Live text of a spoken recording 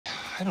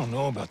I don't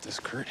know about this,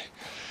 Kurt.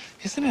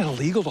 Isn't it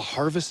illegal to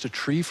harvest a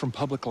tree from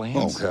public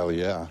lands? Oh, hell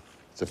yeah.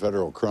 It's a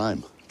federal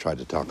crime. Tried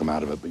to talk him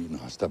out of it, but you know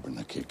how stubborn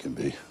that kid can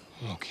be.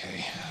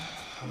 Okay.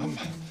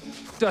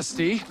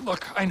 Dusty,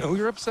 look, I know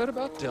you're upset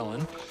about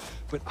Dylan,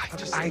 but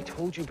I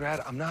told you,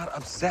 Brad, I'm not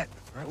upset,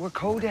 right? We're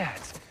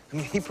co-dads. I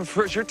mean, he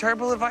prefers your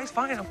terrible advice.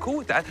 Fine, I'm cool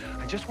with that.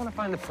 I just want to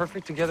find the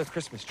perfect together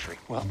Christmas tree.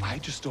 Well, I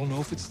just don't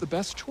know if it's the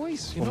best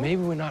choice, you know?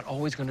 Maybe we're not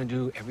always going to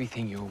do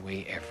everything your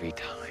way every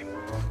time.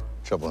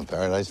 Trouble in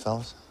paradise,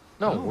 fellas?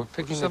 No, we're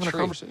picking just the having tree.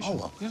 a conversation. Oh,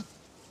 well. Yeah.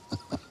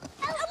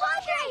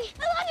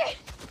 Alessandra!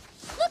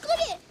 Look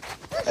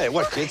it! Hey,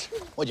 what, kids?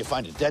 What'd you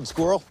find, a dead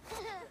squirrel?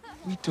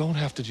 We don't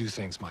have to do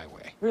things my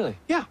way. Really?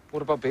 Yeah.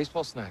 What about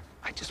baseball snack?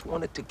 I just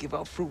wanted to give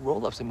out fruit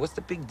roll-ups, and what's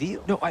the big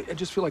deal? No, I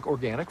just feel like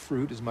organic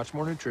fruit is much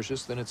more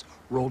nutritious than its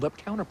rolled-up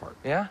counterpart.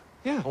 Yeah?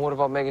 Yeah. And what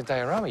about Megan's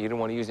diorama? You didn't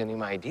want to use any of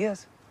my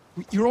ideas.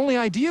 Your only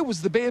idea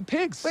was the Bay of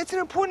Pigs. But it's an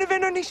important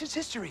event in our nation's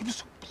history. It was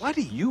so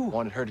bloody. You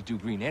wanted her to do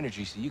green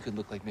energy so you could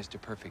look like Mr.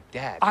 Perfect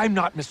Dad. I'm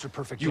not Mr.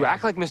 Perfect Dad. You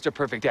act like Mr.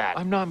 Perfect Dad.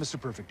 I'm not Mr.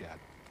 Perfect Dad.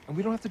 And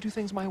we don't have to do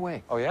things my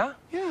way. Oh, yeah?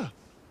 Yeah.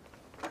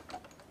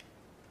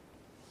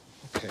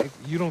 Okay,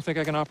 you don't think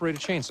I can operate a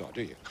chainsaw,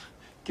 do you?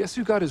 Guess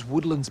who got his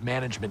Woodlands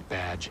Management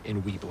badge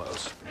in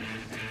Weeblos?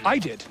 I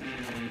did.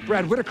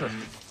 Brad Whitaker.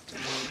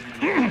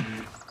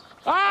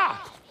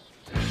 Ah!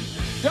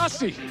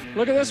 Dusty,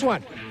 look at this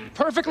one.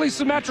 Perfectly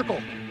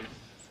symmetrical.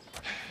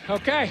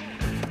 Okay.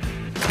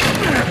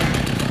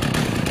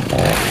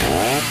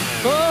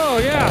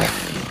 Oh, yeah.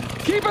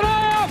 Keep an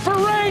eye out for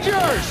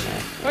Rangers!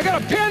 I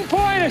got a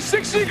pinpoint, a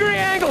 60-degree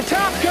angle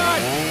top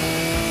cut.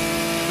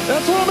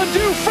 That's what I'm gonna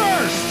do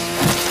first.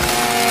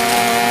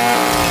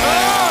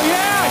 Oh,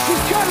 yeah,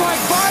 she's cut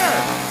like butter.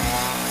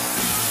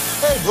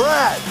 Hey,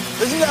 Brad,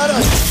 isn't that a...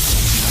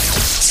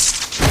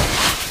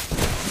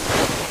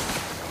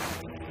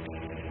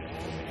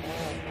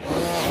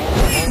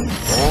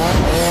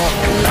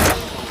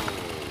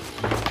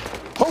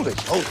 Hold it,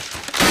 hold it.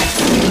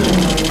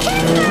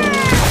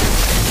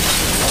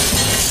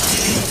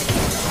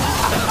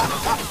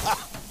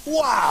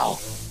 Wow!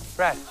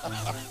 Brad,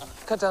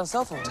 cut down a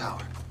cell phone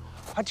tower.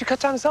 Why'd you cut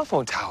down a cell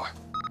phone tower?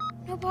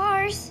 No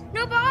bars.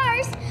 No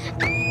bars.